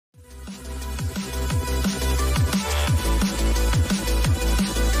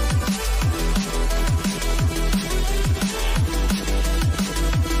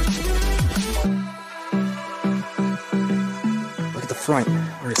front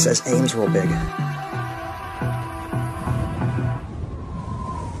where it says Ames real big.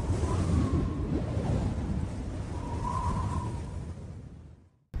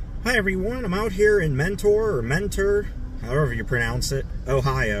 Hi everyone, I'm out here in Mentor, however you pronounce it,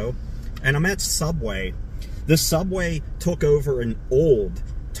 Ohio, and I'm at Subway. This Subway took over an old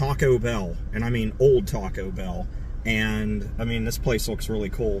Taco Bell, and I mean old Taco Bell, and I mean this place looks really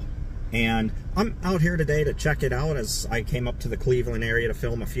cool. And I'm out here today to check it out as I came up to the Cleveland area to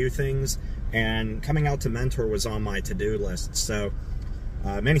film a few things, and coming out to Mentor was on my to-do list. So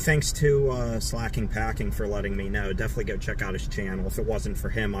many thanks to Slacking Packing for letting me know. Definitely go check out his channel. If it wasn't for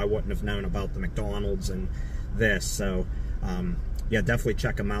him, I wouldn't have known about the McDonald's and this. So yeah, definitely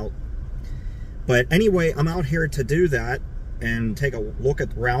check him out. But anyway, I'm out here to do that and take a look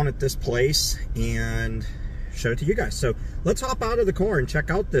around at this place and show it to you guys. So let's hop out of the car and check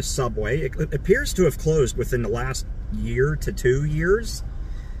out this Subway. It appears to have closed within the last year to 2 years.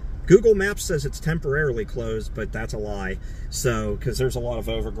 Google Maps says it's temporarily closed, but that's a lie. So, because there's a lot of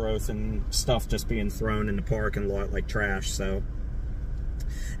overgrowth and stuff just being thrown in the parking lot like trash. So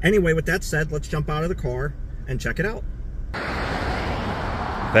anyway, with that said, let's jump out of the car and check it out.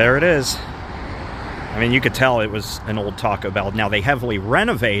 There it is. I mean, you could tell it was an old Taco Bell. Now, they heavily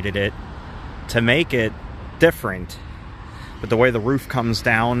renovated it to make it different. But the way the roof comes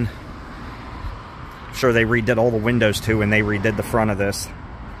down, I'm sure they redid all the windows too, and they redid the front of this.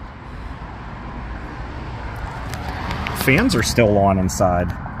 Fans are still on inside.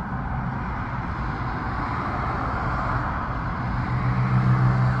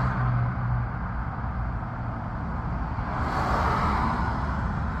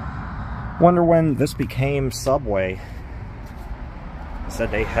 Wonder when this became Subway. Said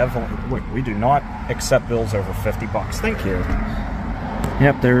they heavily, look, we do not accept bills over 50 bucks. Thank you.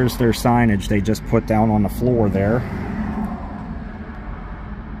 Yep, there's their signage they just put down on the floor there.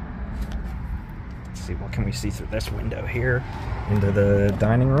 Let's see, what can we see through this window here? Into the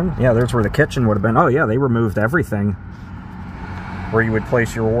dining room? Yeah, there's where the kitchen would have been. Oh yeah, they removed everything. Where you would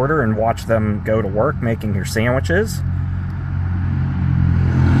place your order and watch them go to work making your sandwiches.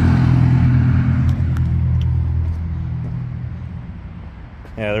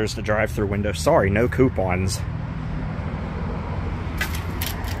 Yeah, there's the drive-through window. Sorry, no coupons.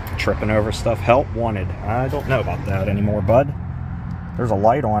 Tripping over stuff. Help wanted. I don't know about that anymore, bud. There's a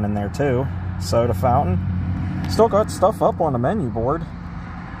light on in there, too. Soda fountain. Still got stuff up on the menu board.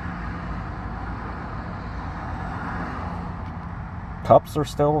 Cups are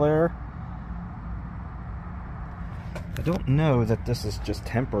still there. I don't know that this is just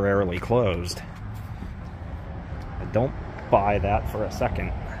temporarily closed. I don't buy that for a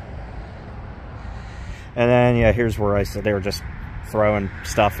second. And then yeah, here's where I said they were just throwing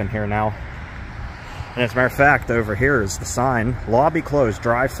stuff in here now. And as a matter of fact, over here is the sign: lobby closed,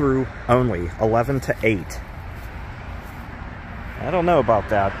 drive-through only, 11 to 8. I don't know about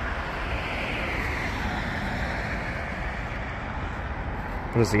that.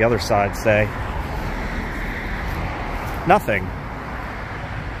 What does the other side say? Nothing.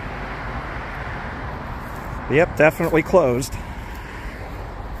 Yep, definitely closed.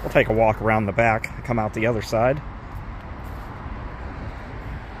 We'll take a walk around the back, come out the other side.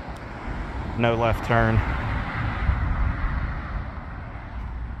 No left turn.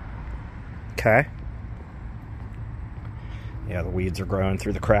 Okay. Yeah, the weeds are growing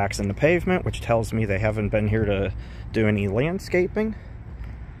through the cracks in the pavement, which tells me they haven't been here to do any landscaping.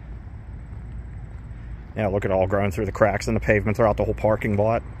 Yeah, look at it all growing through the cracks in the pavement throughout the whole parking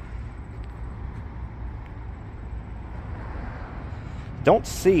lot. Don't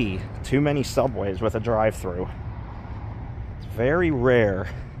see too many Subways with a drive-through. It's very rare.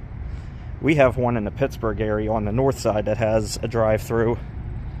 We have one in the Pittsburgh area on the north side that has a drive-through.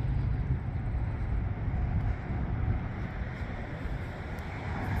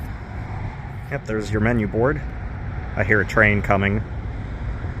 Yep, there's your menu board. I hear a train coming.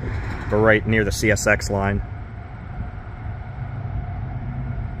 We're right near the CSX line.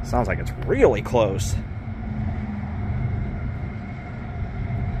 Sounds like it's really close.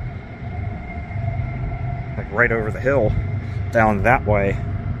 Like right over the hill, down that way.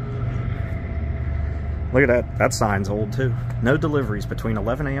 Look at that. That sign's old too. No deliveries between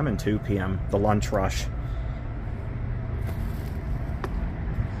 11 a.m. and 2 p.m. The lunch rush.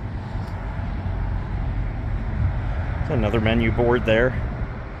 There's another menu board there.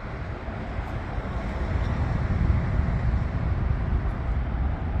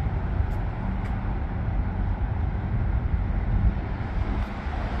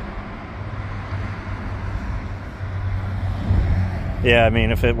 Yeah, I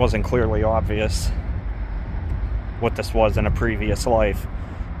mean, if it wasn't clearly obvious. what this was in a previous life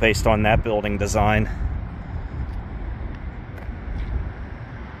based on that building design.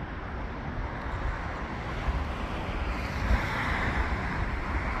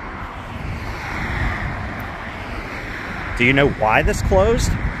 Do you know why this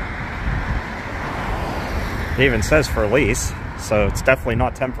closed? It even says for lease, so it's definitely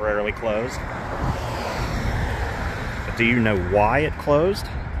not temporarily closed. But do you know why it closed?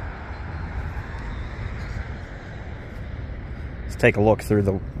 Let's take a look through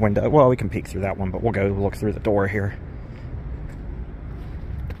the window. Well, we can peek through that one, but we'll go look through the door here.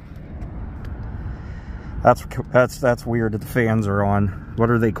 That's weird that the fans are on.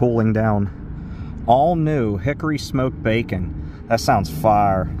 What are they cooling down? All new hickory smoked bacon. That sounds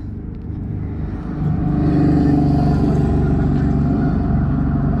fire.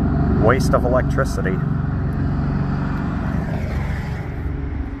 Waste of electricity.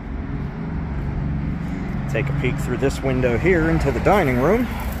 Take a peek through this window here into the dining room.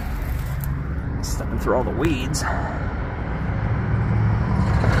 Stepping through all the weeds.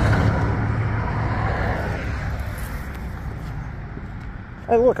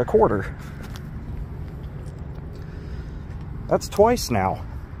 Hey, look, a quarter. That's twice now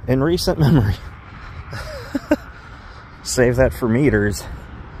in recent memory. Save that for meters.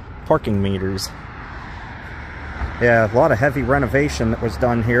 Parking meters. Yeah, a lot of heavy renovation that was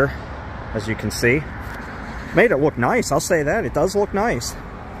done here, as you can see. Made it look nice, I'll say that. It does look nice.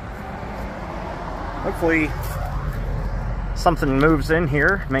 Hopefully something moves in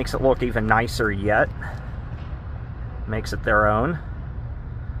here, makes it look even nicer yet. Makes it their own.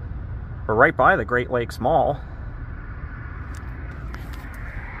 We're right by the Great Lakes Mall.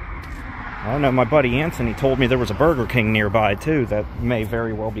 I know my buddy Anthony told me there was a Burger King nearby too that may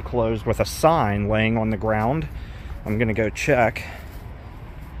very well be closed with a sign laying on the ground. I'm gonna go check.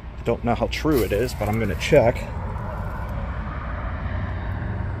 I don't know how true it is, but I'm gonna check.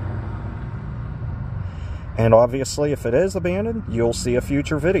 And obviously, if it is abandoned, you'll see a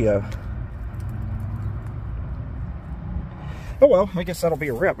future video. Oh well, I guess that'll be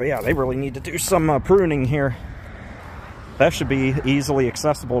a wrap. But yeah, they really need to do some pruning here. That should be easily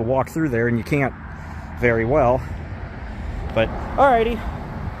accessible to walk through there, and you can't very well. But, alrighty.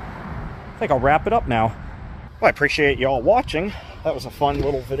 I think I'll wrap it up now. Well, I appreciate y'all watching. That was a fun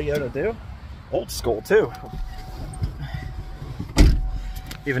little video to do. Old school, too.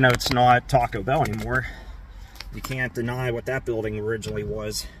 Even though it's not Taco Bell anymore, you can't deny what that building originally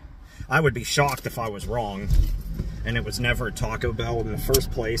was. I would be shocked if I was wrong, and it was never Taco Bell in the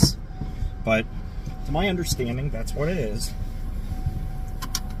first place. But to my understanding, that's what it is.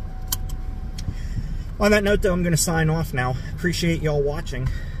 On that note, though, I'm going to sign off now. Appreciate y'all watching.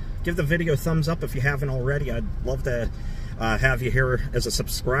 Give the video a thumbs up if you haven't already. I'd love to have you here as a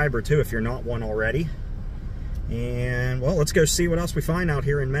subscriber, too, if you're not one already. And, well, let's go see what else we find out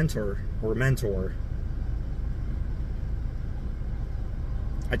here in Mentor.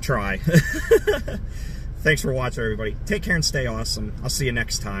 I try. Thanks for watching, everybody. Take care and stay awesome. I'll see you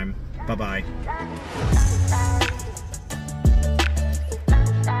next time. Bye-bye.